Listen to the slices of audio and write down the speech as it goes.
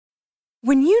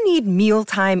When you need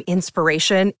mealtime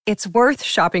inspiration, it's worth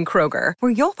shopping Kroger,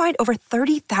 where you'll find over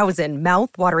 30,000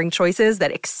 mouth-watering choices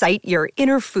that excite your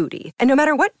inner foodie. And no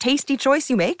matter what tasty choice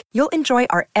you make, you'll enjoy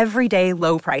our everyday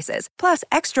low prices, plus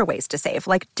extra ways to save,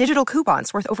 like digital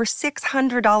coupons worth over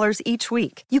 $600 each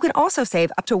week. You can also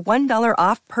save up to $1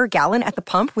 off per gallon at the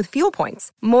pump with fuel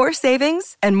points. More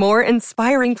savings and more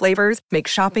inspiring flavors make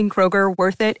shopping Kroger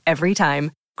worth it every time.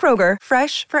 Kroger,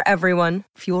 fresh for everyone.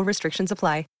 Fuel restrictions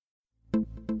apply.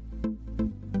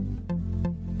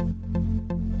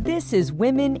 This is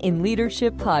Women in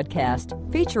Leadership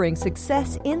Podcast, featuring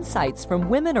success insights from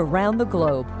women around the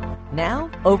globe. Now,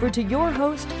 over to your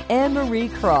host, Anne-Marie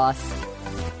Cross.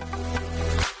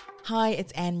 Hi,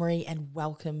 it's Anne-Marie and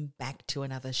welcome back to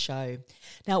another show.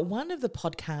 Now, one of the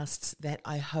podcasts that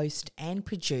I host and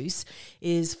produce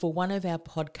is for one of our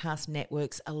podcast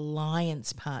network's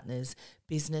alliance partners,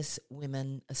 Business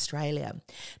Women Australia.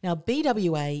 Now,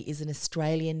 BWA is an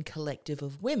Australian collective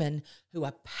of women who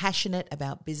are passionate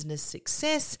about business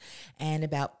success and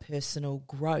about personal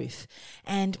growth.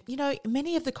 And, you know,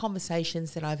 many of the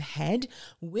conversations that I've had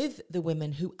with the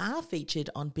women who are featured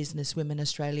on Business Women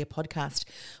Australia podcast,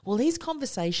 well, these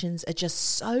conversations are just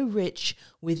so rich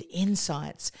with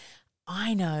insights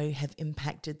I know have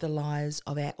impacted the lives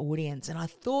of our audience. And I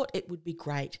thought it would be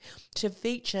great to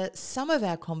feature some of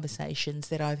our conversations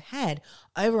that I've had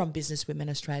over on Business Women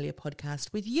Australia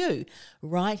podcast with you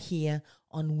right here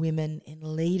on Women in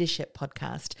Leadership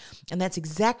podcast. And that's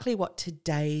exactly what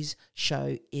today's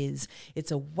show is.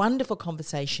 It's a wonderful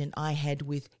conversation I had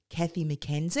with Kathy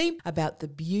McKenzie about the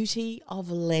beauty of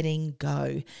letting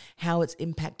go, how it's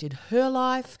impacted her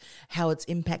life, how it's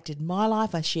impacted my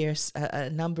life. I share a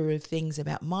number of things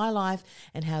about my life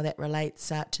and how that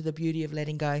relates to the beauty of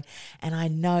letting go, and I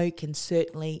know can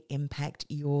certainly impact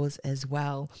yours as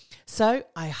well. So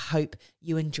I hope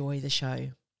you enjoy the show.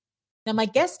 Now, my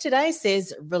guest today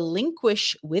says,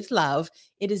 relinquish with love.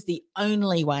 It is the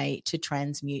only way to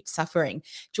transmute suffering.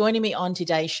 Joining me on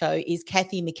today's show is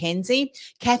Kathy McKenzie.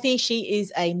 Kathy, she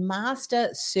is a master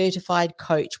certified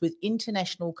coach with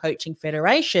International Coaching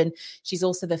Federation. She's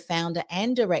also the founder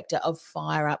and director of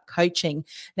Fire Up Coaching.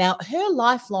 Now, her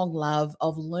lifelong love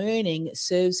of learning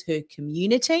serves her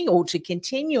community, or to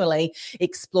continually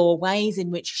explore ways in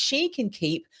which she can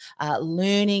keep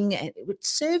learning, and it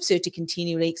serves her to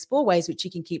continually explore ways which she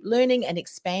can keep learning and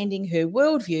expanding her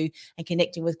worldview and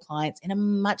connecting with clients in a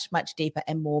much, much deeper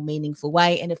and more meaningful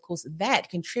way. And of course, that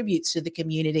contributes to the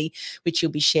community, which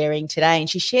you'll be sharing today. And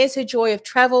she shares her joy of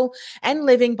travel and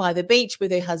living by the beach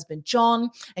with her husband, John.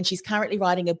 And she's currently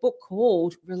writing a book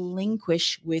called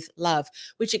Relinquish with Love,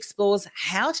 which explores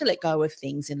how to let go of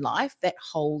things in life that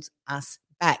hold us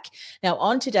back. Now,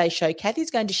 on today's show,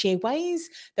 Kathy's going to share ways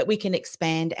that we can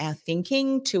expand our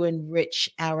thinking to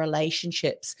enrich our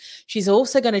relationships. She's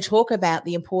also going to talk about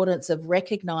the importance of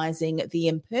recognizing the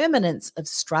impermanence of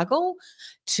struggle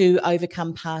to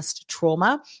overcome past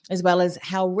trauma, as well as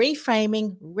how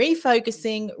reframing,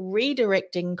 refocusing,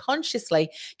 redirecting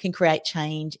consciously can create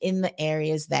change in the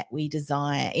areas that we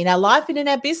desire in our life and in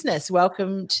our business.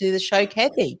 Welcome to the show,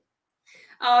 Kathy.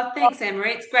 Oh, thanks,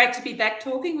 Anne-Marie. It's great to be back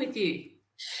talking with you.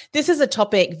 This is a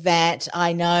topic that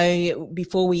I know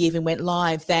before we even went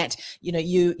live that, you know,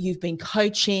 you've been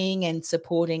coaching and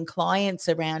supporting clients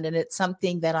around, and it's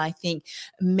something that I think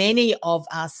many of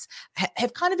us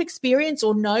have kind of experienced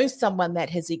or know someone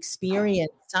that has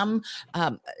experienced some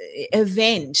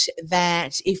event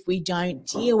that if we don't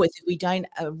deal with, if we don't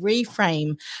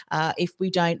reframe, if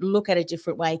we don't look at a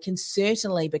different way, can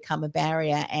certainly become a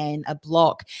barrier and a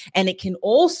block. And it can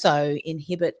also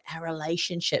inhibit our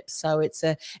relationships. So it's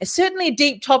certainly a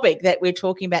deep topic that we're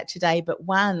talking about today, but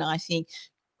one I think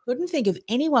couldn't think of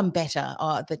anyone better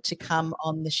to come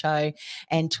on the show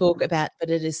and talk about, but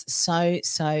it is so,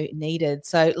 so needed.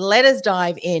 So let us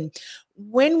dive in.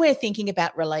 When we're thinking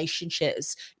about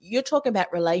relationships, you're talking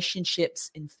about relationships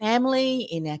in family,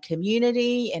 in our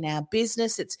community, in our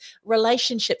business. It's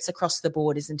relationships across the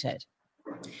board, isn't it?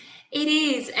 It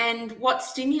is. And what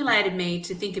stimulated me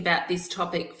to think about this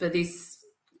topic for this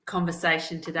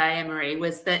conversation today, Anne-Marie,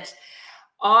 was that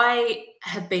I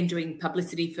have been doing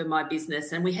publicity for my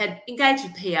business, and we had engaged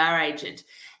a PR agent,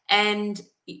 and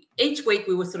each week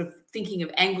we were sort of thinking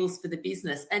of angles for the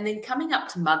business. And then coming up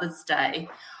to Mother's Day,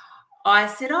 I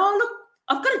said, oh, look,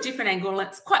 I've got a different angle.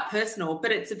 It's quite personal,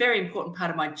 but it's a very important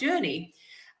part of my journey,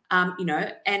 and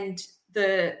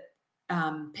the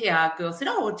PR girl said,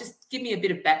 oh, well, just give me a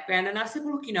bit of background. And I said,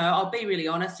 well, look, I'll be really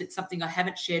honest. It's something I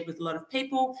haven't shared with a lot of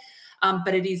people,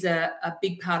 but it is a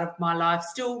big part of my life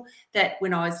still, that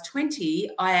when I was 20,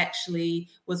 I actually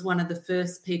was one of the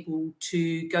first people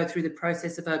to go through the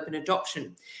process of open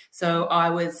adoption. So I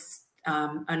was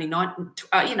only I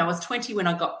was 20 when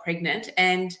I got pregnant,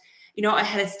 and I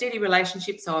had a steady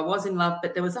relationship, so I was in love,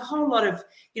 but there was a whole lot of,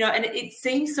 and it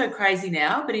seems so crazy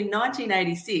now, but in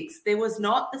 1986, there was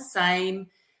not the same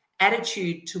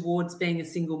attitude towards being a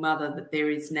single mother that there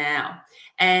is now.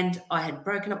 And I had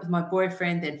broken up with my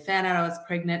boyfriend, then found out I was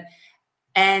pregnant.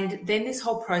 And then this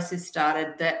whole process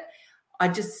started that I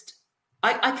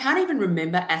can't even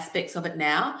remember aspects of it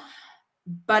now.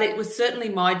 But it was certainly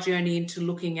my journey into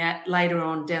looking at later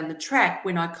on down the track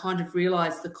when I kind of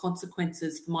realised the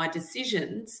consequences for my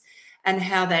decisions and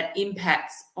how that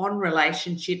impacts on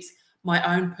relationships,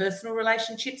 my own personal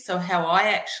relationships, so how I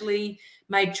actually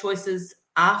made choices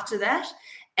after that.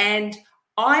 And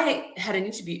I had an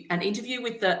interview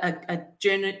with a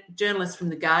journalist from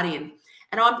The Guardian,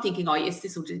 and I'm thinking, oh, yes,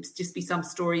 this will just be some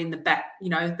story in the back,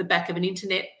 the back of an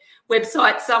internet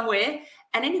website somewhere.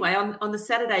 And anyway, on the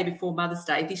Saturday before Mother's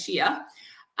Day this year,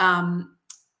 I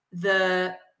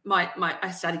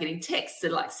started getting texts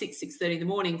at like 6:30 in the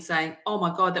morning saying, oh,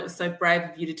 my God, that was so brave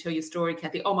of you to tell your story,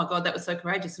 Kathy. Oh, my God, that was so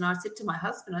courageous. And I said to my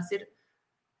husband, I said,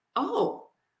 oh,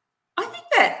 I think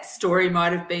that story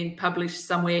might have been published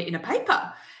somewhere in a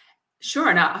paper.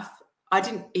 Sure enough, I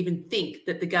didn't even think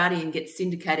that The Guardian gets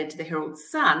syndicated to the Herald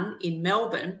Sun in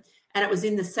Melbourne. And it was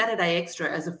in the Saturday Extra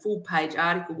as a full-page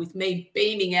article with me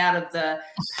beaming out of the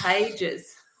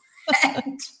pages.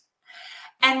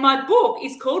 And my book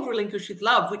is called Relinquish with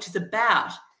Love, which is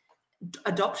about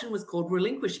adoption was called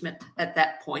relinquishment at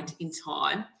that point in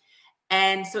time.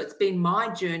 And so it's been my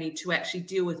journey to actually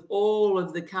deal with all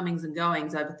of the comings and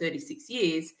goings over 36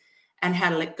 years and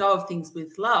how to let go of things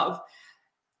with love.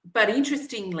 But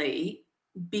interestingly,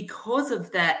 because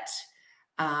of that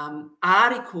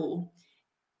article,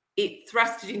 it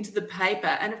thrust it into the paper.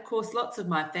 And of course, lots of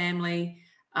my family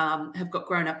have got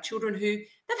grown-up children who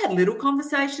they've had little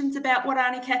conversations about what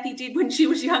Auntie Kathy did when she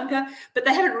was younger, but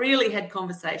they haven't really had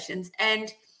conversations.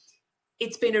 And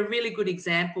it's been a really good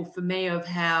example for me of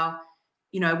how,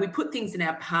 we put things in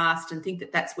our past and think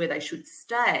that that's where they should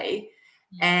stay.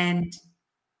 And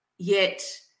yet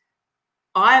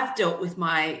I've dealt with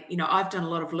I've done a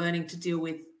lot of learning to deal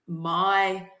with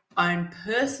my own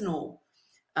personal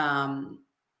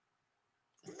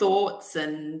thoughts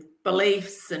and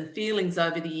beliefs and feelings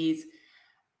over the years.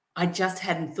 I just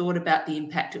hadn't thought about the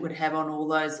impact it would have on all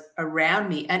those around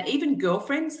me, and even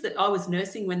girlfriends that I was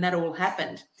nursing when that all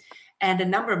happened. And a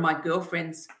number of my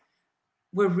girlfriends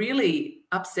were really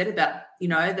upset about,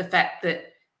 the fact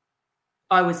that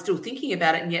I was still thinking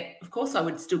about it. And yet, of course, I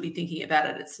would still be thinking about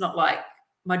it. It's not like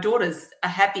my daughter's a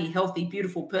happy, healthy,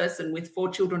 beautiful person with 4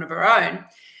 children of her own.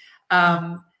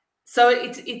 So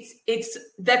it's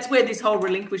that's where this whole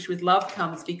Relinquish with Love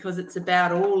comes, because it's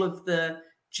about all of the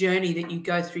journey that you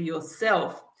go through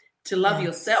yourself to love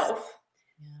yourself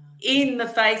in the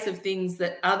face of things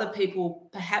that other people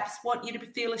perhaps want you to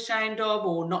feel ashamed of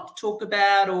or not to talk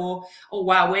about, or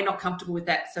wow, we're not comfortable with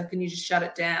that, so can you just shut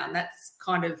it down? That's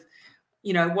kind of,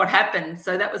 what happened.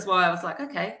 So that was why I was like,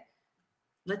 okay,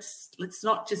 let's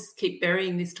not just keep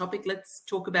burying this topic. Let's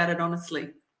talk about it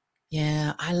honestly.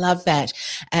 Yeah, I love that.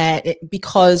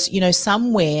 Because,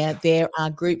 somewhere there are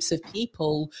groups of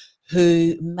people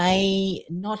who may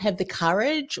not have the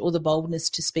courage or the boldness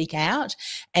to speak out.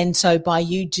 And so by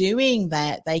you doing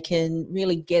that, they can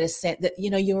really get a sense that,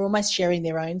 you're almost sharing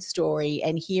their own story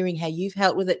and hearing how you've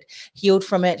helped with it, healed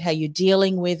from it, how you're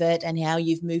dealing with it, and how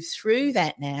you've moved through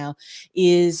that now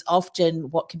is often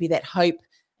what can be that hope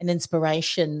and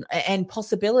inspiration and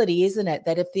possibility, isn't it?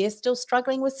 That if they're still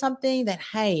struggling with something, that,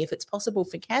 hey, if it's possible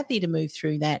for Kathy to move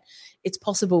through that, it's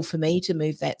possible for me to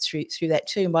move that through that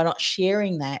too. And by not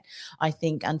sharing that, I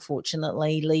think,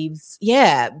 unfortunately,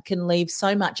 can leave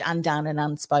so much undone and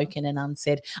unspoken and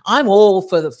unsaid. I'm all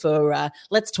for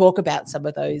let's talk about some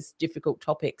of those difficult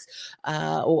topics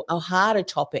or harder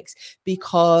topics,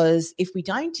 because if we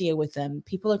don't deal with them,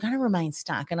 people are going to remain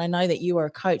stuck. And I know that you are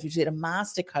a coach, which is a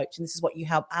master coach, and this is what you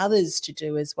help others to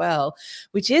do as well,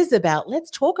 which is about, let's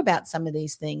talk about some of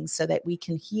these things so that we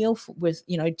can deal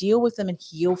with them and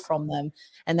heal from them,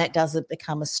 and that doesn't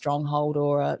become a stronghold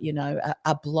or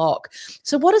a block.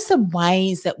 So what are some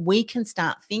ways that we can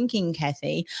start thinking,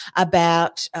 Kathy,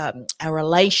 about our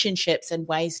relationships and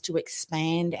ways to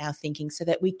expand our thinking so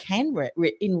that we can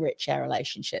enrich our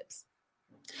relationships?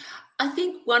 I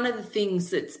think one of the things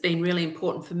that's been really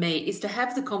important for me is to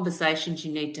have the conversations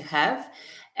you need to have.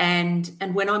 And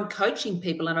when I'm coaching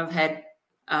people, and I've had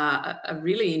a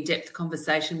really in-depth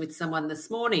conversation with someone this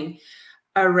morning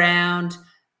around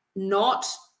not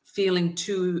feeling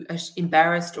too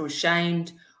embarrassed or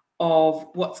ashamed of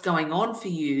what's going on for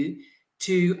you,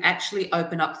 to actually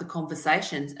open up the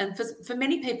conversations. And for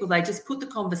many people, they just put the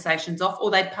conversations off,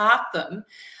 or they park them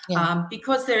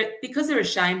because they're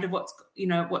ashamed of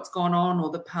what's gone on or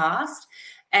the past.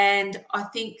 And I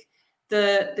think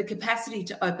the capacity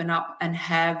to open up and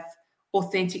have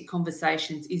authentic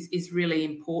conversations is really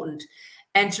important.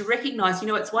 And to recognize,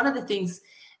 it's one of the things,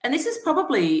 and this is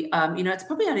probably, it's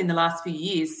probably only in the last few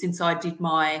years since I did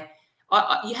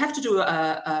you have to do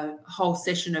a whole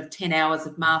session of 10 hours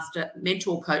of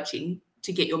mentor coaching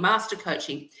to get your master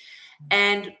coaching.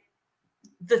 And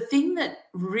the thing that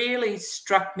really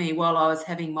struck me while I was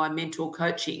having my mentor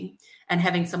coaching and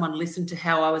having someone listen to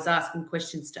how I was asking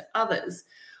questions to others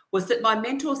was that my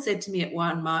mentor said to me at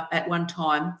one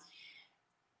time,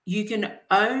 you can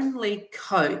only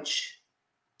coach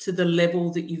to the level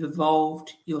that you've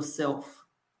evolved yourself.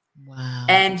 Wow.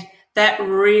 And that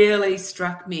really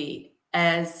struck me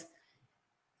as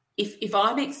if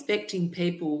I'm expecting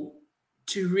people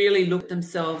to really look at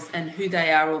themselves and who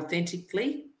they are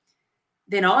authentically,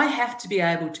 then I have to be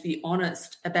able to be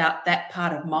honest about that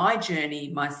part of my journey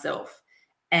myself.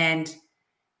 And,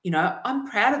 I'm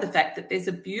proud of the fact that there's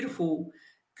a beautiful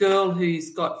girl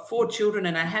who's got 4 children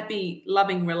and a happy,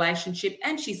 loving relationship.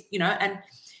 And she's, and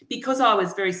because I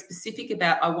was very specific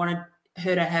about, I wanted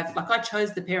her to have, I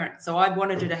chose the parent. So I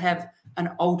wanted her to have an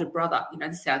older brother.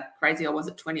 This is how crazy I was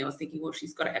at 20. I was thinking, well,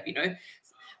 she's got to have,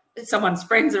 someone's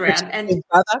friends around. And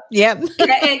brother. Yeah.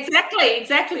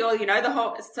 Exactly. Or, the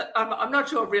whole, I'm not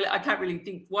sure really, I can't really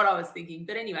think what I was thinking.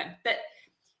 But anyway,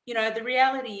 the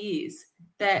reality is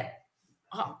that,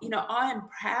 I am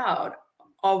proud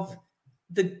of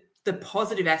the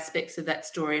positive aspects of that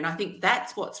story. And I think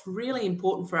that's what's really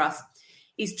important for us,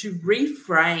 is to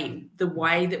reframe the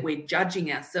way that we're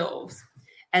judging ourselves.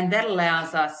 And that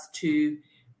allows us to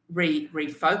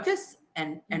refocus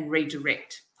and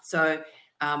redirect. So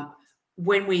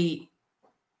when we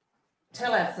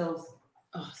tell ourselves,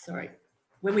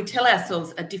 when we tell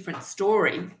ourselves a different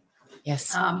story,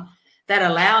 yes, that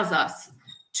allows us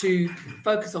to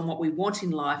focus on what we want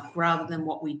in life rather than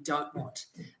what we don't want.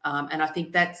 And I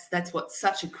think that's what's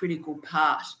such a critical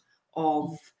part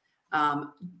of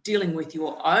dealing with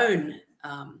your own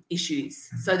issues,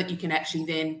 so that you can actually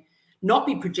then not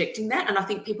be projecting that. And I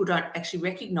think people don't actually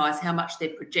recognise how much they're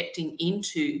projecting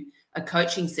into a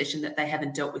coaching session that they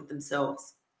haven't dealt with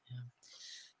themselves.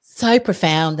 So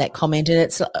profound, that comment. And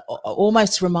it's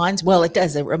almost reminds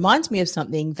me of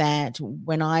something that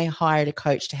when I hired a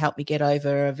coach to help me get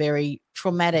over a very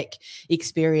traumatic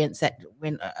experience, that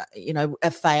when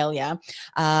a failure,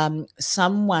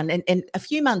 someone and a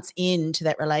few months into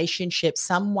that relationship,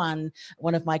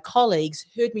 one of my colleagues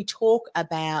heard me talk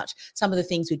about some of the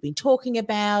things we'd been talking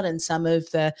about and some of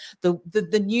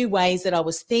the new ways that I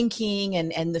was thinking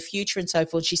and the future and so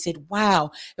forth. She said,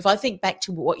 wow, if I think back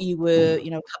to what you were,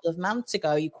 a couple of months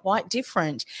ago, you're quite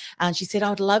different. And she said,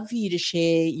 I'd love for you to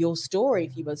share your story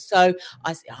if you were. So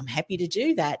I said, I'm happy to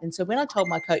do that. And so when I told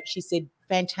my coach, she said,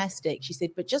 fantastic. She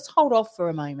said, but just hold off for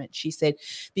a moment. She said,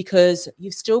 because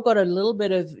you've still got a little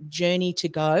bit of journey to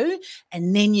go,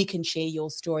 and then you can share your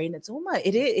story. And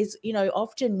it is,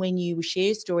 often when you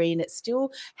share a story and it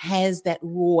still has that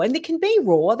raw, and it can be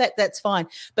raw, that's fine.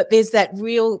 But there's that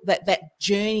that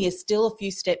journey is still a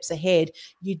few steps ahead.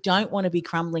 You don't want to be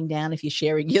crumbling down if you're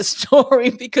sharing your story,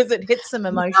 because it hits some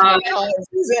emotional times,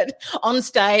 is it, on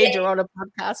stage or on a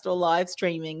podcast or live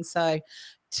streaming. So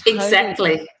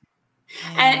exactly.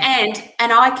 And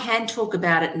I can talk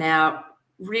about it now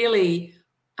really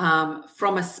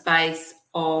from a space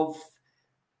of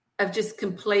just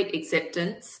complete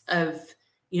acceptance of,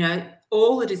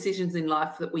 all the decisions in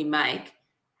life that we make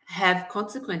have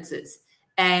consequences.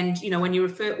 And, when we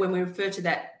refer to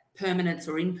that permanence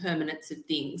or impermanence of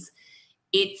things,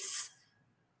 it's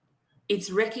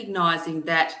recognizing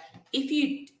that if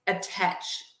you attach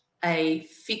a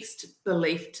fixed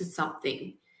belief to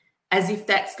something, as if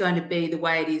that's going to be the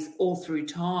way it is all through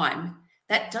time,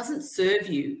 that doesn't serve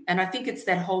you. And I think it's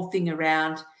that whole thing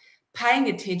around paying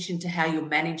attention to how you're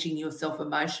managing yourself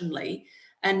emotionally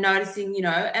and noticing,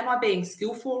 am I being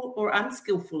skillful or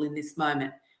unskillful in this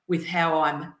moment with how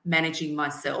I'm managing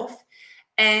myself?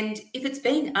 And if it's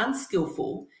being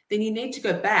unskillful, then you need to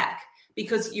go back,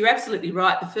 because you're absolutely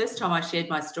right. The first time I shared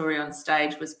my story on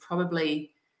stage was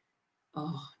probably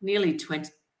nearly 20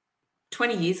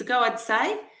 years ago, I'd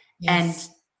say. Yes.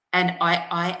 And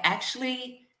I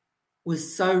actually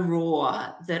was so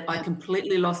raw that I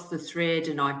completely lost the thread,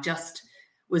 and I just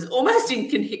was almost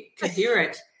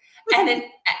incoherent.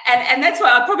 And that's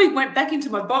why I probably went back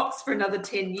into my box for another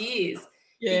 10 years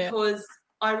because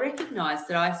I recognise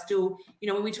that I still,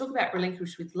 when we talk about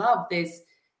relinquish with love, there's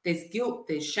guilt,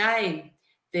 there's shame,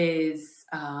 there's,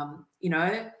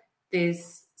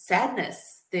 there's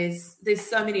sadness, there's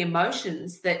so many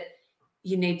emotions that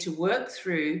you need to work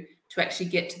through to actually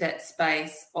get to that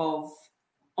space of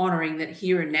honouring that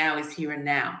here and now is here and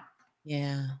now.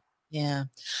 Yeah. Yeah.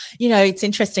 It's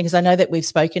interesting because I know that we've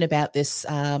spoken about this,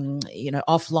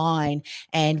 offline.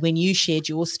 And when you shared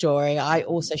your story, I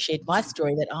also shared my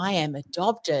story that I am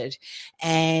adopted.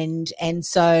 And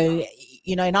so,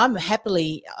 and I'm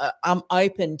happily, I'm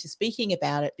open to speaking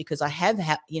about it because I have,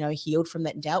 healed from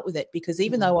that and dealt with it. Because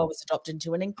even though I was adopted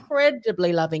into an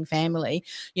incredibly loving family,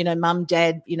 mum,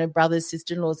 dad, brothers,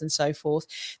 sister-in-laws and so forth,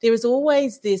 there was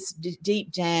always this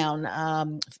deep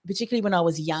down, particularly when I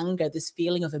was younger, this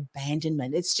feeling of abandonment.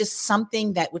 It's just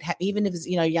something that would happen, even as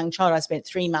a young child. I spent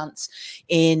 3 months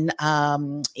in a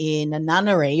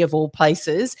nunnery of all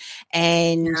places,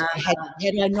 and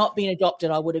had I not been adopted,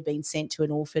 I would have been sent to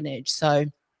an orphanage. So,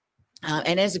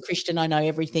 and as a Christian, I know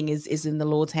everything is in the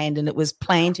Lord's hand, and it was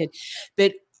planted.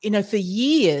 But for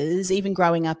years, even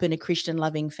growing up in a Christian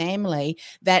loving family,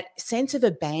 that sense of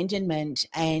abandonment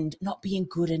and not being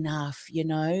good enough,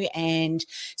 and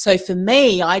so for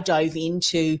me, I dove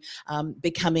into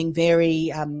becoming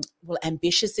very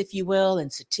ambitious, if you will,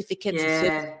 and certificates and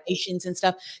certifications and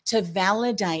stuff to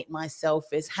validate myself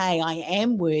as, hey, I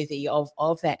am worthy of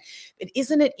that. But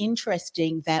isn't it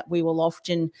interesting that we will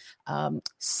often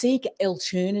seek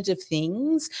alternative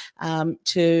things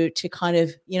to kind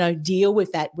of, deal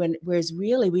with that, whereas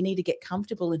really we need to get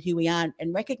comfortable in who we are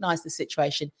and recognize the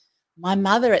situation. My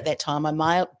mother at that time,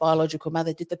 my biological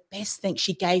mother, did the best thing.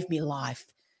 She gave me life.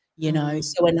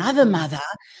 So another mother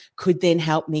could then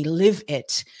help me live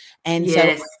it. And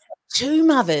so 2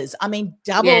 mothers, I mean,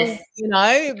 double, And so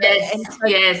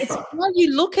it's how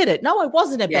you look at it. No, I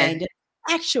wasn't abandoned.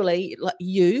 Actually,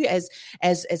 you as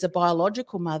a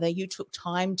biological mother, you took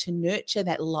time to nurture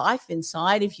that life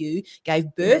inside of you,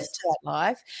 gave birth to that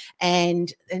life,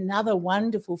 and another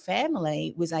wonderful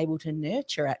family was able to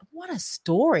nurture it. What a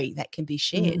story that can be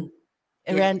shared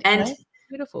around,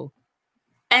 beautiful.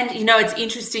 And, it's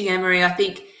interesting, Anne-Marie, I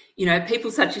think,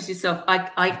 people such as yourself,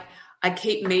 I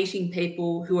keep meeting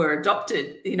people who are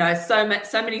adopted,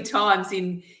 so many times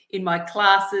in my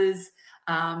classes.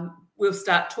 We'll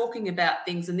start talking about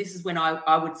things, and this is when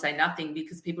I would say nothing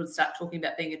because people would start talking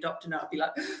about being adopted, and I'd be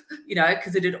like,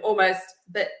 because it had almost,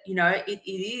 but, it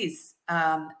is,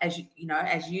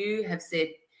 as you have said,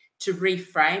 to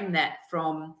reframe that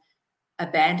from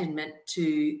abandonment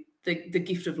to the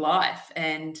gift of life.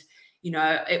 And,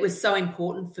 it was so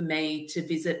important for me to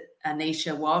visit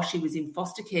Anisha while she was in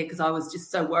foster care because I was just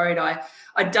so worried.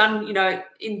 I'd done,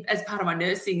 as part of my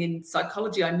nursing in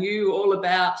psychology, I knew all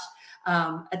about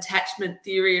attachment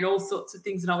theory and all sorts of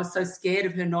things, and I was so scared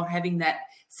of her not having that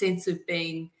sense of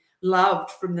being loved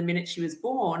from the minute she was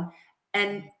born.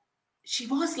 And she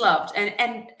was loved,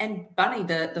 and Bunny,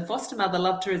 the foster mother,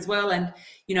 loved her as well. And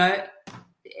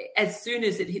as soon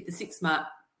as it hit the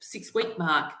 6-week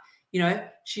mark,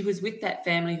 she was with that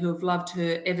family who have loved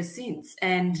her ever since.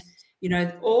 And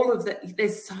all of that,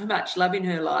 there's so much love in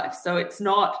her life, so it's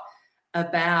not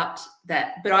about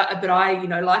that. But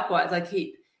I likewise, I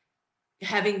keep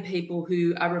having people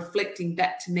who are reflecting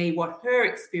back to me what her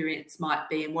experience might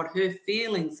be and what her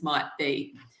feelings might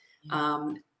be.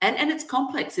 And it's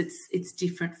complex. It's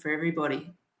different for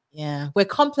everybody. Yeah, we're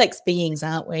complex beings,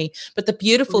 aren't we? But the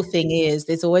beautiful thing is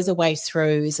there's always a way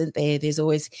through, isn't there? There's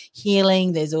always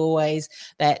healing. There's always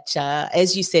that,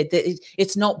 as you said, that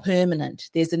it's not permanent.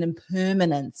 There's an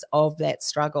impermanence of that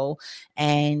struggle,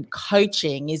 and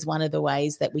coaching is one of the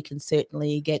ways that we can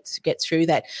certainly get through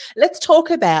that. Let's talk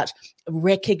about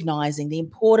recognizing the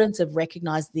importance of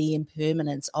recognizing the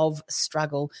impermanence of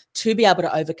struggle to be able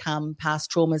to overcome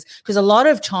past traumas, because a lot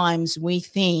of times we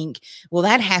think, well,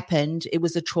 that happened, it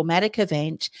was a traumatic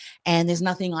event and there's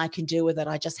nothing I can do with it,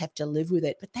 I just have to live with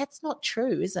it. But that's not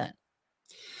true, is it?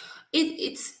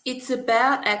 It's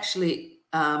about actually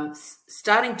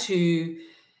starting to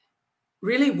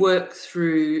really work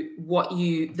through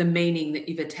the meaning that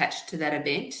you've attached to that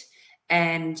event.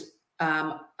 And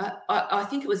I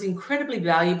think it was incredibly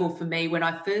valuable for me when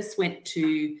I first went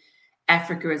to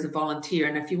Africa as a volunteer.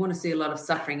 And if you want to see a lot of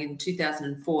suffering, in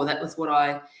 2004, that was what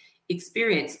I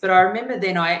experienced. But I remember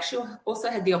then I actually also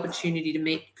had the opportunity to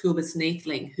meet Kuba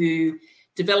Sneethling, who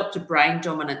developed a brain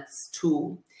dominance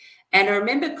tool. And I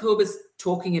remember Kuba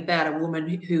talking about a woman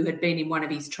who had been in one of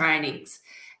his trainings,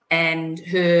 and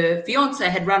her fiance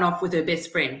had run off with her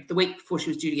best friend the week before she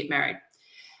was due to get married.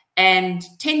 And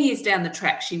 10 years down the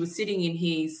track, she was sitting in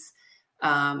his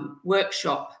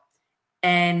workshop,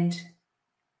 and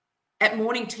at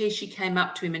morning tea, she came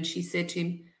up to him and she said to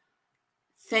him,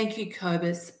 "Thank you,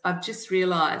 Cobus. I've just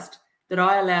realised that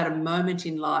I allowed a moment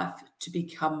in life to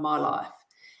become my life."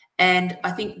 And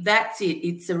I think that's it.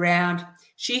 It's around,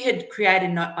 she had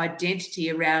created an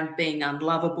identity around being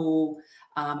unlovable,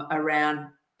 around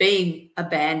being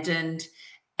abandoned,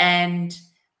 and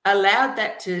allowed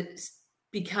that to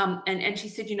become, and she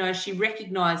said, she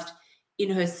recognised in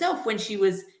herself when she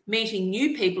was meeting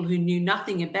new people who knew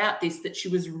nothing about this, that she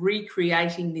was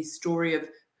recreating this story of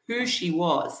who she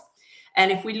was.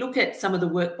 And if we look at some of the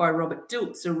work by Robert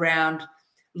Dilts around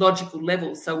logical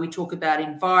levels, so we talk about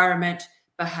environment,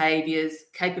 behaviours,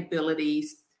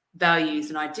 capabilities, values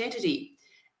and identity.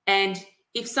 And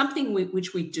if something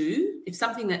which we do, if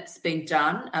something that's been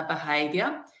done, a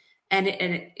behaviour, and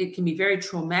it can be very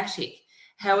traumatic.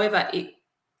 However,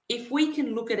 if we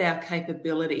can look at our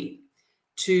capability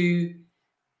to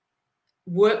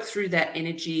work through that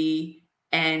energy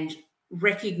and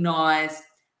recognise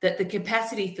that the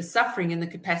capacity for suffering and the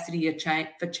capacity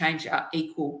for change are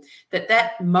equal,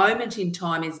 that moment in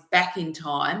time is back in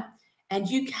time, and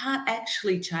you can't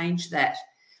actually change that.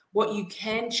 What you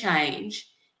can change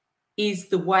is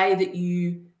the way that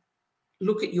you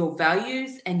look at your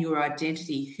values and your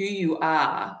identity, who you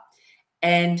are,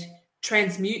 and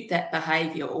transmute that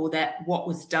behaviour or that what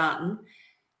was done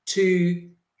to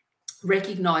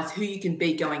recognise who you can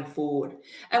be going forward.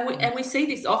 And we see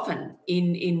this often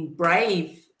in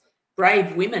brave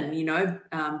women,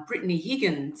 Brittany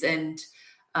Higgins and,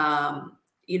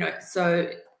 so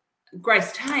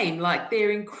Grace Tame, like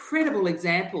they're incredible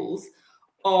examples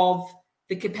of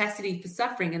the capacity for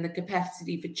suffering and the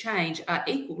capacity for change are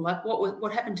equal. Like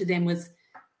what happened to them was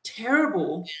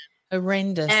terrible.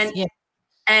 Horrendous.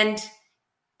 And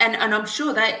I'm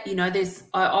sure that, there's,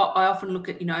 I often look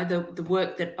at, the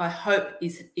work that I hope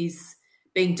is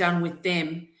being done with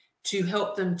them to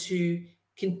help them to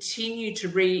continue to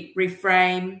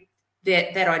reframe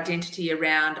that identity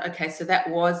around, okay, so that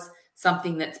was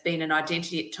something that's been an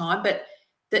identity at time, but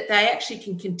that they actually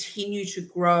can continue to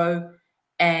grow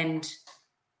and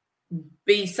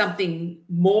be something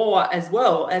more as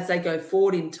well as they go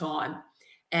forward in time,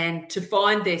 and to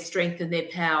find their strength and their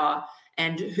power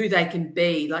and who they can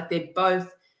be. Like they're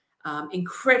both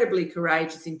incredibly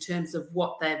courageous in terms of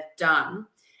what they've done.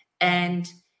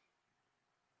 And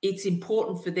it's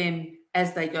important for them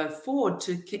as they go forward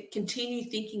to continue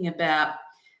thinking about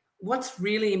what's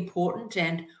really important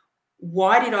and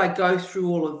why did I go through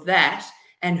all of that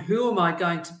and who am I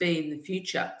going to be in the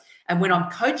future. And when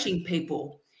I'm coaching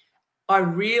people, I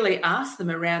really ask them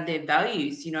around their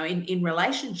values, in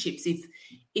relationships.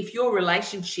 If your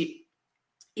relationship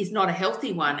is not a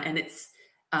healthy one and it's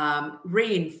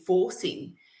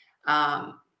reinforcing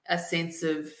a sense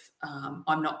of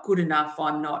I'm not good enough,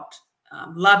 I'm not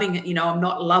loving it, I'm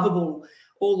not lovable,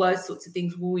 all those sorts of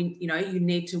things, you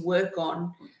need to work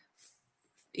on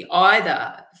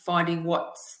either finding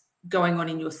what's going on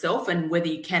in yourself and whether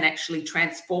you can actually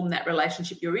transform that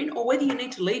relationship you're in, or whether you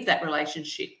need to leave that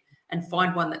relationship and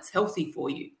find one that's healthy for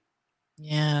you.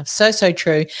 Yeah, so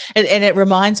true. And it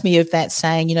reminds me of that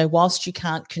saying, whilst you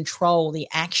can't control the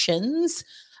actions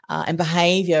and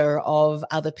behavior of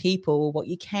other people, what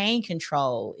you can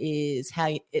control is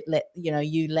how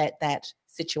you let that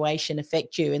situation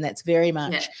affect you. And that's very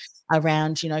much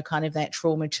around, kind of that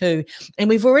trauma too. And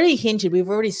we've already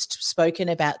spoken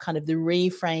about kind of the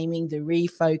reframing, the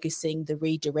refocusing, the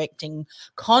redirecting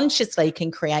consciously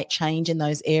can create change in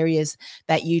those areas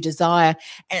that you desire.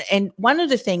 And one of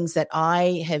the things that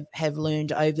I have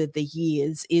learned over the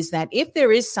years is that if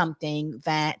there is something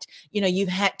that, you've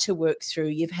had to work through,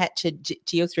 you've had to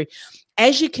deal through,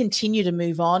 as you continue to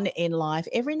move on in life,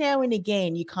 every now and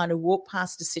again, you kind of walk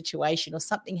past a situation or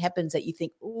something happens that you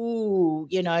think, ooh,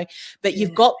 but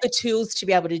you've got the tools to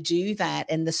be able to do that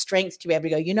and the strength to be able to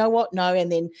go, you know what? No.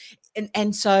 And then,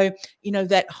 and so,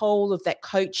 that whole of that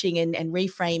coaching and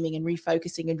reframing and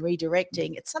refocusing and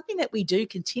redirecting, it's something that we do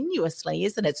continuously,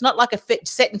 isn't it? It's not like a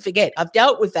set and forget. I've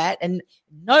dealt with that and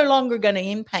no longer going to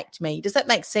impact me. Does that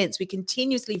make sense? We're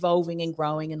continuously evolving and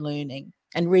growing and learning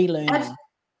and relearning.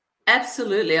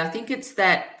 Absolutely. I think it's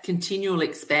that continual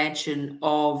expansion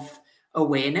of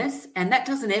awareness, and that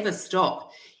doesn't ever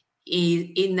stop.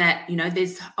 In that,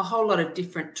 there's a whole lot of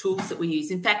different tools that we use.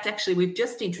 In fact, actually, we've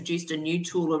just introduced a new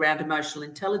tool around emotional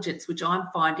intelligence, which I'm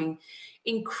finding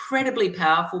incredibly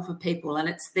powerful for people.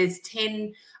 And there's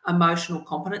 10 emotional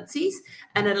competencies,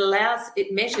 and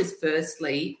it measures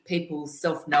firstly people's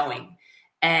self-knowing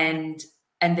and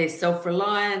and their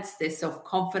self-reliance, their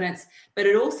self-confidence, but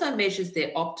it also measures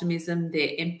their optimism, their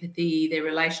empathy, their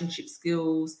relationship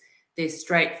skills, their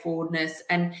straightforwardness.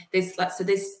 And there's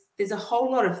a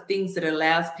whole lot of things that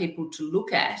allows people to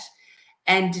look at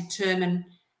and determine,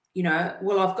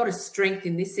 well, I've got a strength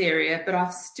in this area, but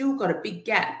I've still got a big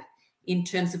gap in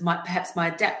terms of perhaps my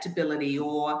adaptability,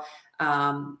 or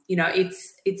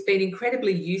it's been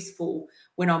incredibly useful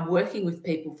when I'm working with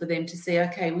people for them to see,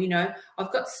 okay,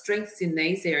 I've got strengths in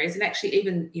these areas. And actually,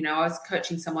 even, I was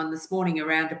coaching someone this morning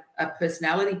around a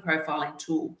personality profiling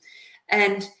tool,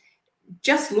 and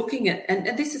just looking at,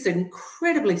 and this is an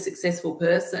incredibly successful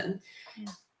person,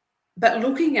 but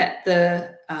looking at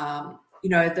the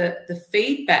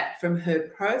feedback from her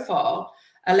profile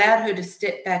allowed her to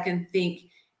step back and think,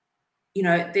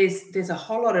 there's a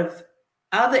whole lot of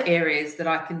other areas that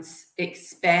I can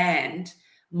expand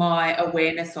my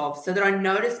awareness of, so that I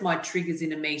notice my triggers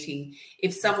in a meeting.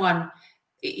 If someone,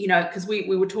 because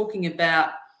we were talking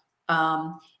about,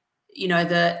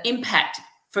 the impact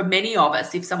for many of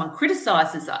us, if someone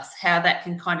criticizes us, how that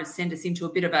can kind of send us into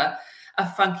a bit of a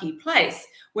funky place.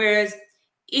 Whereas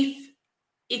if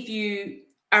you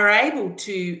are able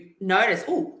to notice,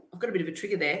 oh, I've got a bit of a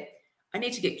trigger there, I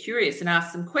need to get curious and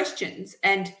ask some questions,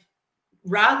 and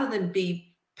rather than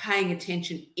be paying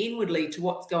attention inwardly to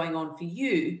what's going on for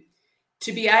you,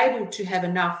 to be able to have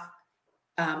enough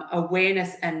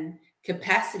awareness and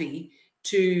capacity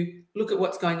to look at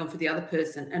what's going on for the other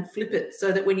person and flip it,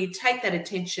 so that when you take that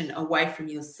attention away from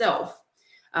yourself,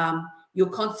 you're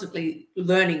constantly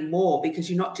learning more, because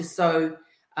you're not just so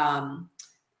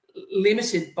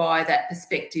limited by that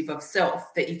perspective of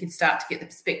self, that you can start to get the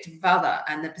perspective of other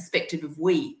and the perspective of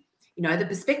we. The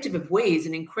perspective of we is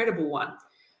an incredible one.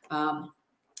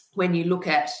 When you look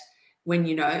at,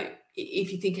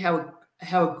 if you think how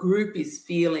a group is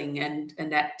feeling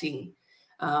and acting,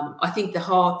 I think the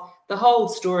whole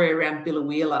story around Billa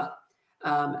Wheeler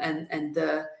and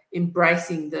the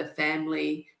embracing the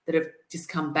family that have just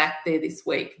come back there this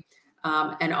week.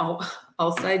 And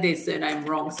I'll say their surname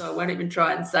wrong, so I won't even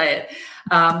try and say it.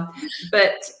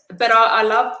 But I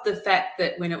love the fact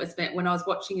that when I was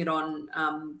watching it on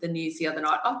the news the other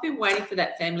night, I've been waiting for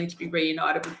that family to be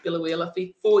reunited with Billa Wheeler for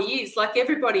 4 years, like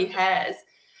everybody has.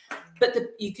 But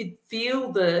you could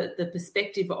feel the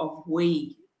perspective of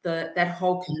we, that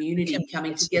whole community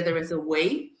coming together as a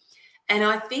we. And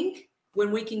I think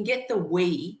when we can get the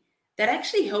we, that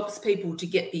actually helps people to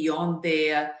get beyond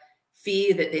their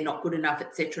fear that they're not good enough,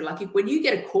 etc. Like when you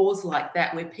get a cause like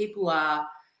that, where people are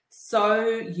so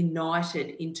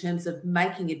united in terms of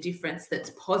making a difference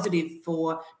that's positive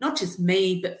for not just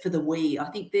me, but for the we, I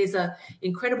think there's a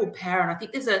incredible power. And I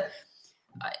think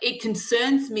it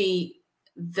concerns me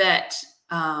that,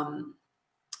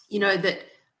 that,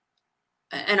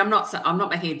 and I'm not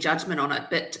making a judgment on it,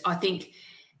 but I think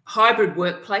hybrid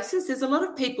workplaces, there's a lot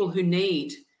of people who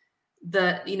need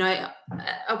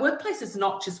a workplace is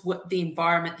not just the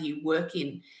environment that you work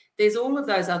in. There's all of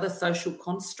those other social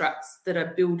constructs that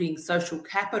are building social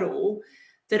capital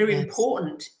that are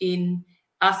important in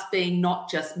us being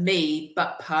not just me,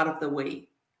 but part of the we.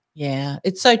 Yeah,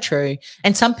 it's so true.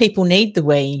 And some people need the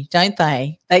we, don't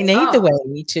they? They need the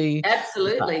we to...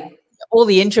 Absolutely. All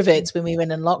the introverts, when we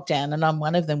went in lockdown, and I'm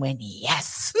one of them, went,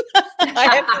 yes.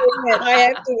 I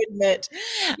have to admit.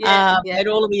 And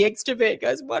all of the extrovert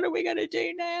goes, what are we going to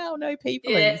do now? No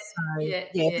people. Yes.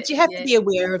 But you have to be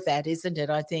aware of that, isn't it?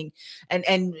 I think, and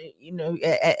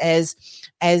as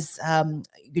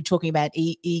you're talking about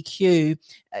EQ,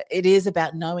 it is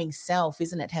about knowing self,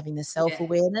 isn't it? Having the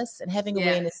self-awareness and having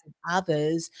awareness of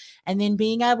others, and then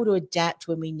being able to adapt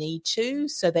when we need to,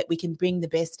 so that we can bring the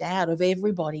best out of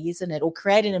everybody, isn't it? Or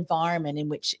create an environment in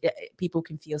which people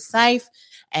can feel safe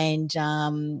and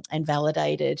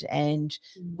validated. And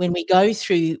when we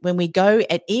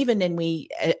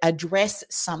address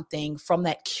something from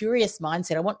that curious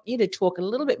mindset, I want you to talk a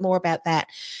little bit more about that,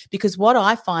 because what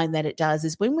I find that it does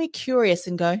is when we're curious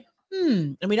and go,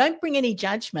 and we don't bring any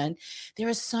judgment, there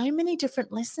are so many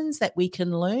different lessons that we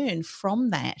can learn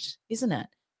from that, isn't it?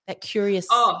 That curious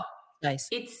space.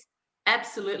 It's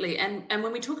absolutely. And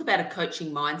when we talk about a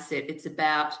coaching mindset, it's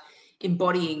about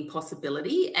embodying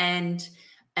possibility. And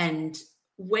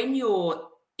when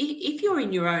if you're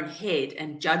in your own head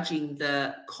and judging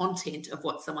the content of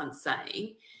what someone's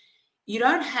saying, we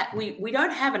don't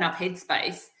have enough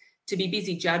headspace to be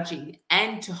busy judging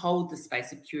and to hold the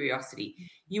space of curiosity.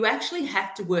 You actually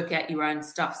have to work out your own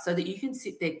stuff so that you can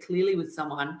sit there clearly with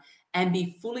someone and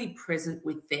be fully present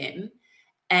with them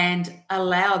and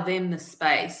allow them the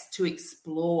space to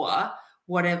explore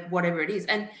whatever it is.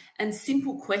 And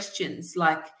simple questions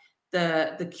like,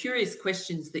 the curious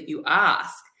questions that you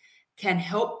ask can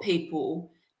help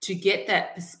people to get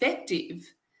that perspective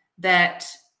that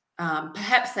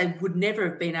perhaps they would never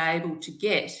have been able to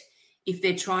get if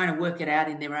they're trying to work it out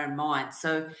in their own mind.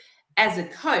 So as a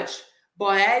coach,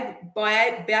 by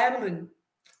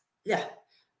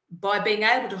being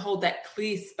able to hold that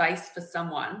clear space for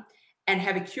someone and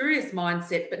have a curious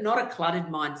mindset, but not a cluttered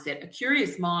mindset. A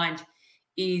curious mind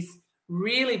is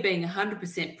really being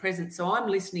 100% present. So I'm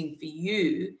listening for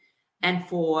you and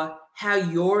for how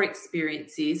your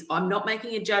experience is. I'm not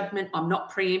making a judgment. I'm not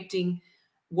preempting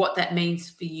what that means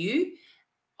for you.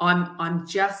 I'm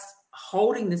just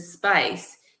holding the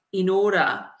space in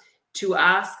order to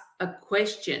ask a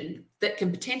question that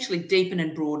can potentially deepen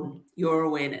and broaden your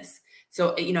awareness.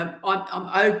 So, I'm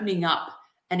opening up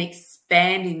and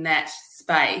expanding that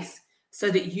space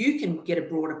so that you can get a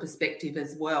broader perspective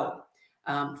as well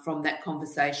from that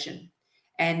conversation.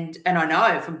 And I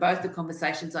know from both the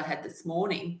conversations I had this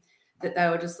morning that they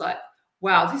were just like,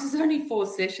 wow, this is only 4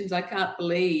 sessions. I can't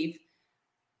believe,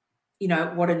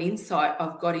 what an insight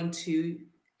I've got into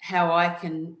how I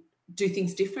can do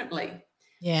things differently.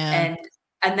 Yeah.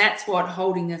 And that's what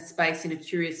holding a space in a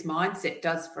curious mindset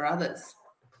does for others.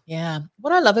 Yeah.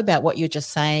 What I love about what you're just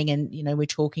saying, and, we're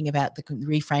talking about the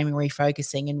reframing,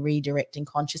 refocusing and redirecting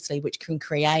consciously, which can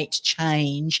create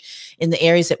change in the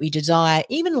areas that we desire,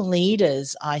 even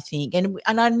leaders, I think. And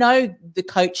I know the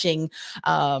coaching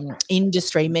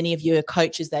industry, many of you are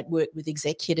coaches that work with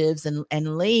executives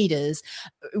and leaders,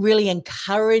 really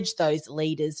encourage those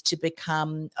leaders to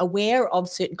become aware of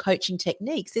certain coaching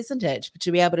techniques, isn't it?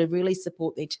 To be able to really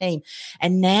support their team.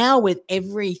 And now with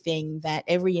everything that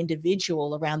every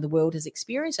individual around the world has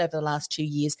experienced over the last 2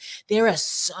 years, there are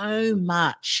so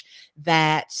much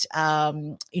that,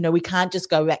 we can't just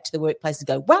go back to the workplace and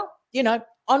go, well,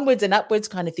 onwards and upwards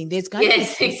kind of thing. There's going to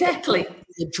be exactly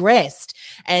addressed.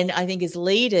 And I think as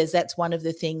leaders, that's one of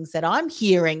the things that I'm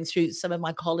hearing through some of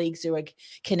my colleagues who are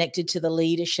connected to the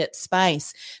leadership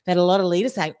space, that a lot of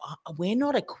leaders say, we're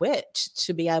not equipped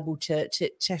to be able to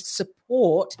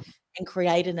support and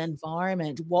create an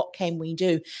environment. What can we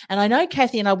do? And I know,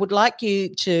 Kathy, and I would like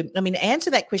you to, answer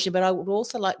that question, but I would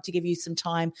also like to give you some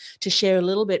time to share a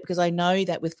little bit, because I know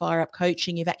that with Fire Up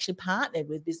Coaching, you've actually partnered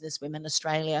with Business Women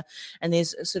Australia, and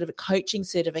there's a sort of a coaching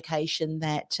certification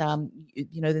that,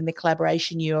 in the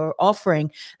collaboration you're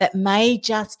offering, that may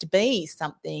just be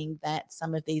something that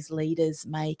some of these leaders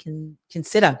may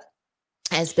consider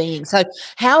as being. So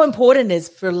how important is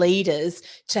for leaders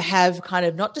to have kind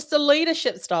of not just a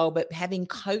leadership style, but having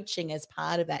coaching as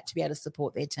part of that to be able to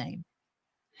support their team?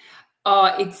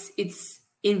 Oh, it's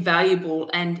invaluable.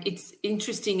 And it's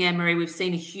interesting, Anne-Marie, we've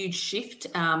seen a huge shift.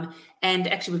 And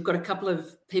actually, we've got a couple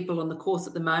of people on the course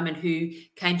at the moment who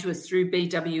came to us through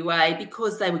BWA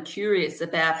because they were curious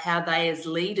about how they as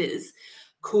leaders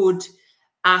could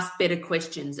ask better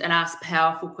questions and ask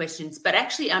powerful questions, but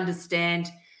actually understand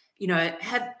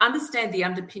the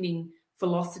underpinning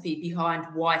philosophy behind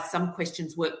why some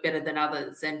questions work better than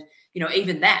others. And,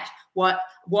 even that, why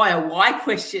a why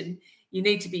question, you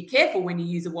need to be careful when you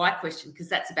use a why question, because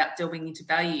that's about delving into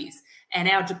values. And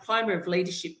our Diploma of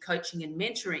Leadership Coaching and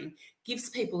Mentoring gives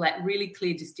people that really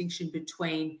clear distinction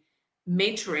between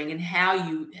mentoring and how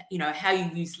you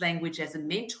use language as a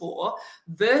mentor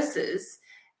versus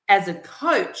as a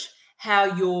coach, how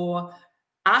you're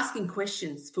asking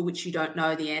questions for which you don't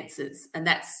know the answers. And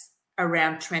that's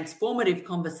around transformative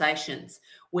conversations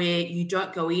where you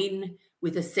don't go in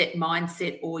with a set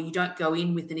mindset, or you don't go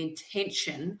in with an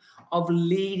intention of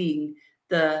leading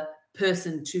the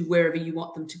person to wherever you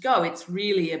want them to go. It's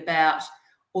really about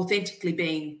authentically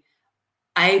being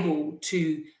able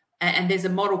to, and there's a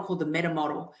model called the meta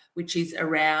model, which is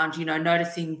around,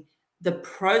 noticing the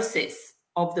process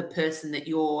of the person that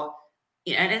you're,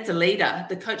 and as a leader,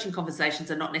 the coaching conversations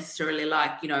are not necessarily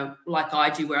like I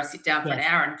do, where I sit down for an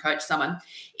hour and coach someone.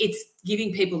 It's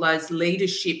giving people those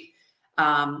leadership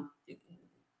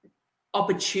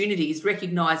opportunities,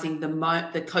 recognizing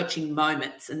the coaching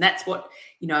moments. And that's what,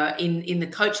 in the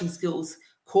coaching skills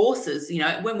courses,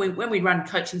 when we run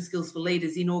coaching skills for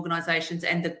leaders in organizations,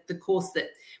 and the course that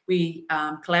we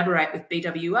collaborate with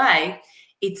BWA,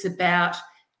 it's about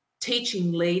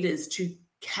teaching leaders to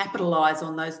capitalize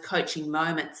on those coaching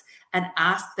moments and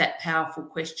ask that powerful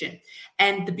question.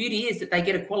 And the beauty is that they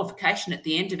get a qualification at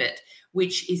the end of it,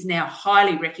 which is now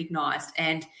highly recognized.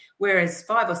 And whereas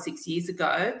 5 or 6 years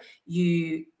ago,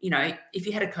 if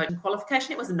you had a coaching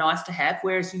qualification, it was nice to have.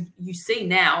 Whereas you see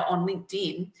now on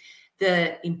LinkedIn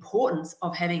the importance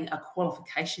of having a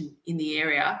qualification in the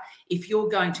area. If you're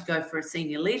going to go for a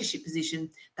senior leadership position,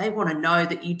 they want to know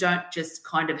that you don't just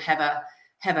kind of have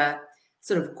a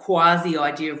sort of quasi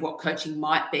idea of what coaching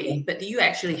might be, but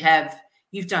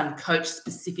you've done coach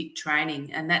specific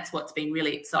training, and that's what's been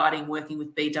really exciting working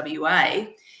with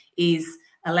BWA, is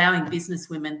allowing business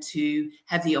women to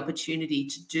have the opportunity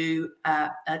to do a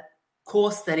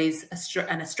course that is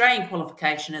an Australian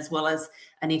qualification as well as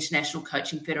an International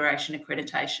Coaching Federation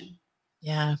accreditation.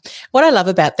 Yeah. What I love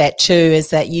about that too is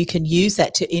that you can use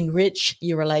that to enrich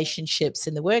your relationships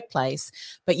in the workplace,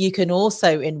 but you can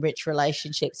also enrich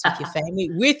relationships with your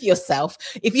family, with yourself,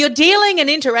 if you're dealing and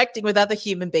interacting with other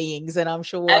human beings. And I'm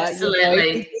sure absolutely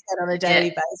you do that on a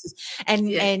daily basis. And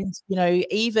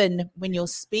even when you're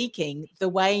speaking, the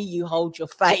way you hold your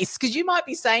face, because you might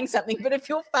be saying something, but if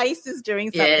your face is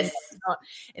doing something that's not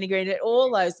in agreement,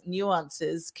 all those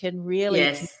nuances can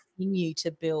really continue to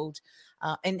build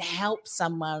and help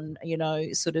someone,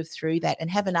 sort of through that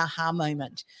and have an aha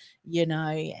moment, and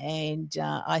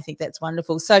I think that's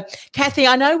wonderful. So, Kathy,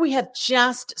 I know we have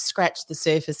just scratched the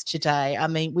surface today. I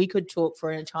mean, we could talk for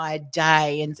an entire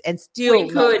day and still, we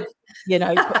could, we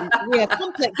are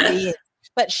complex beings.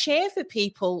 But share for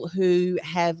people who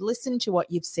have listened to what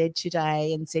you've said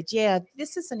today and said, yeah,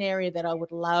 this is an area that I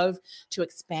would love to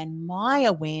expand my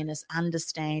awareness,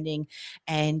 understanding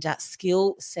and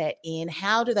skill set in.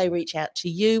 How do they reach out to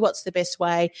you? What's the best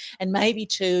way? And maybe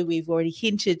too, we've already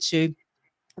hinted to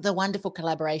the wonderful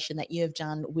collaboration that you have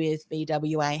done with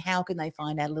BWA. How can they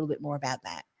find out a little bit more about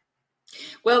that?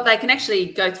 Well, they can actually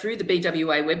go through the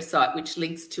BWA website, which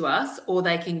links to us, or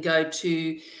they can go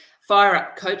to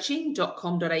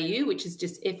fireupcoaching.com.au, which is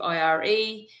just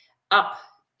FIRE up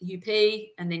UP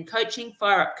and then coaching,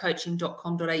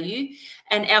 fireupcoaching.com.au.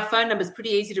 And our phone number is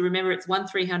pretty easy to remember. It's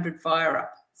 1300 FIRE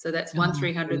UP. So that's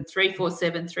 1300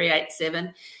 347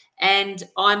 387. And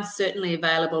I'm certainly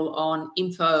available on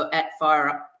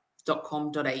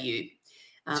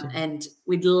info@fireup.com.au. And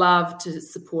we'd love to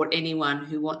support anyone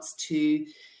who wants to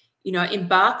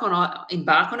embark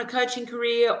on a coaching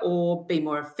career or be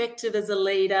more effective as a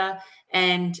leader.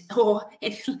 And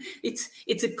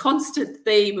it's a constant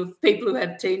theme of people who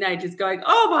have teenagers going,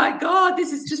 oh my God,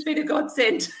 this has just been a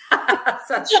godsend.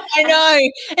 I know.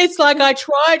 It's like I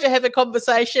tried to have a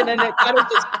conversation and it kind of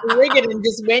just triggered and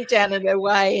just went down in a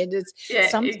way. And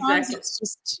sometimes it's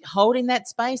just holding that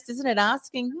space, isn't it?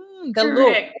 Asking the look,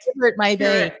 whatever it may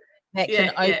be, that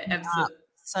can open up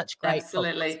such great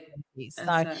absolutely.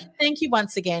 So thank you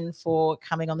once again for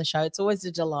coming on the show. It's always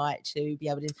a delight to be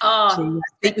able to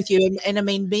speak with you. And I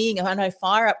mean, I know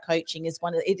Fire Up Coaching is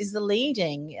it is the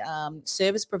leading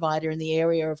service provider in the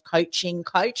area of coaching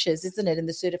coaches, isn't it? And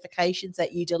the certifications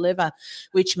that you deliver,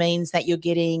 which means that you're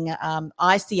getting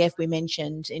ICF, we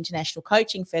mentioned, International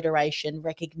Coaching Federation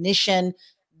recognition.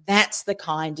 That's the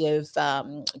kind of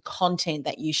content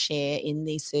that you share in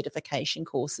these certification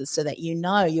courses so that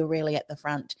you're really at the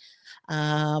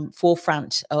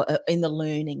forefront in the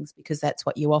learnings, because that's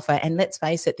what you offer. And let's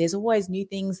face it, there's always new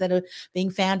things that are being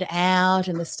found out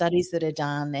and the studies that are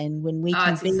done. And when we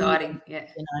can be exciting.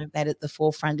 That at the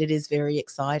forefront, it is very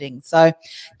exciting. So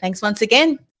thanks once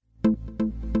again.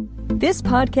 This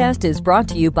podcast is brought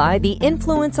to you by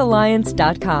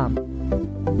theinfluencealliance.com.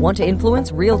 Want to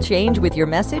influence real change with your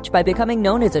message by becoming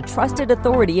known as a trusted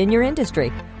authority in your industry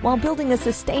while building a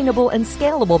sustainable and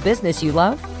scalable business you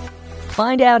love?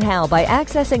 Find out how by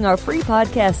accessing our free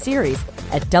podcast series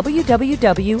at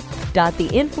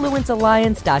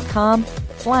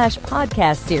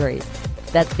www.theinfluencealliance.com/podcast series.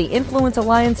 That's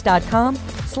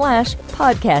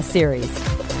theinfluencealliance.com/podcast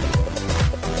series.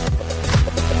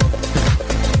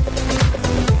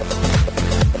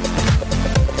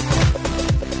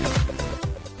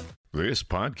 This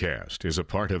podcast is a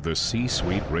part of the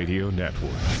C-Suite Radio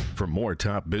Network. For more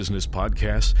top business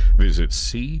podcasts, visit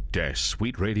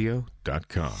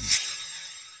c-suiteradio.com.